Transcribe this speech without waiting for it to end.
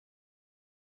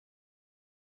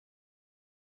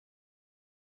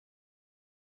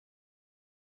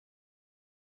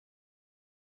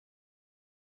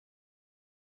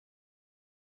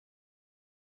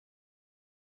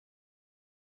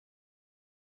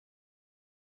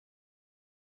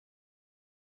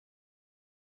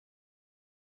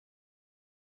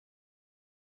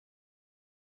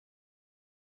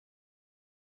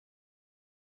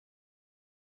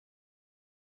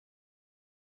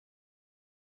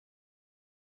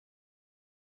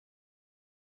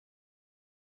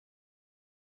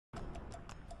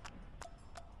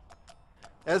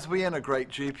As we integrate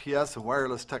GPS and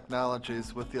wireless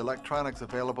technologies with the electronics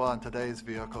available on today's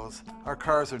vehicles, our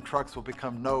cars and trucks will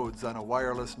become nodes on a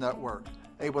wireless network,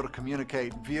 able to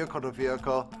communicate vehicle to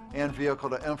vehicle and vehicle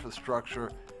to infrastructure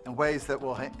in ways that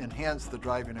will enhance the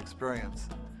driving experience.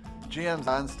 GM's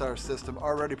OnStar system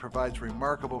already provides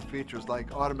remarkable features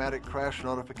like automatic crash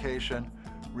notification,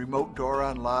 remote door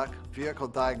unlock, vehicle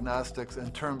diagnostics,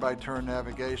 and turn-by-turn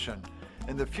navigation.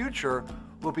 In the future,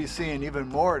 we'll be seeing even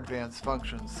more advanced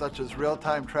functions such as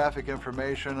real-time traffic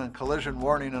information and collision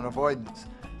warning and avoidance.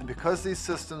 And because these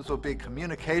systems will be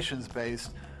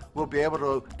communications-based, we'll be able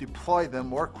to deploy them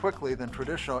more quickly than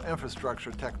traditional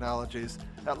infrastructure technologies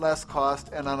at less cost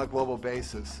and on a global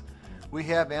basis. We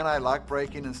have anti-lock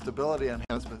braking and stability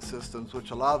enhancement systems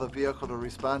which allow the vehicle to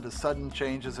respond to sudden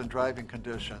changes in driving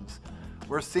conditions.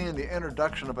 We're seeing the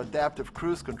introduction of adaptive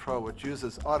cruise control, which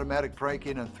uses automatic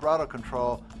braking and throttle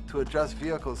control to adjust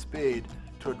vehicle speed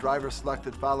to a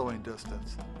driver-selected following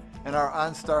distance. And our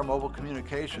OnStar mobile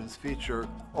communications feature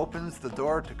opens the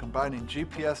door to combining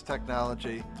GPS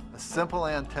technology, a simple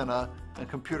antenna, and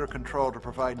computer control to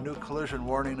provide new collision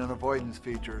warning and avoidance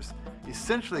features,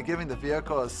 essentially giving the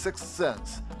vehicle a sixth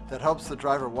sense that helps the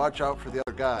driver watch out for the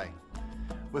other guy.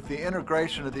 With the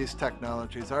integration of these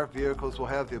technologies, our vehicles will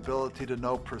have the ability to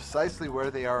know precisely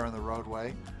where they are on the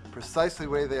roadway, precisely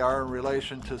where they are in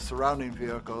relation to surrounding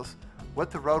vehicles, what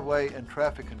the roadway and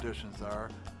traffic conditions are,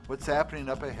 what's happening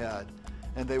up ahead,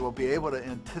 and they will be able to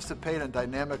anticipate and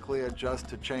dynamically adjust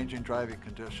to changing driving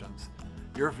conditions.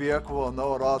 Your vehicle will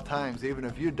know at all times, even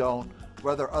if you don't,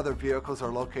 whether other vehicles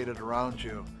are located around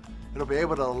you. It'll be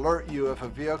able to alert you if a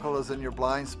vehicle is in your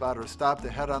blind spot or stopped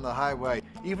ahead on the highway,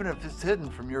 even if it's hidden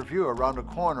from your view around a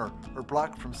corner or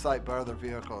blocked from sight by other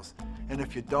vehicles. And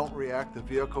if you don't react, the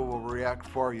vehicle will react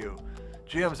for you.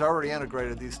 GM's already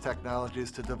integrated these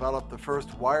technologies to develop the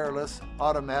first wireless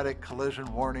automatic collision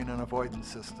warning and avoidance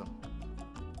system.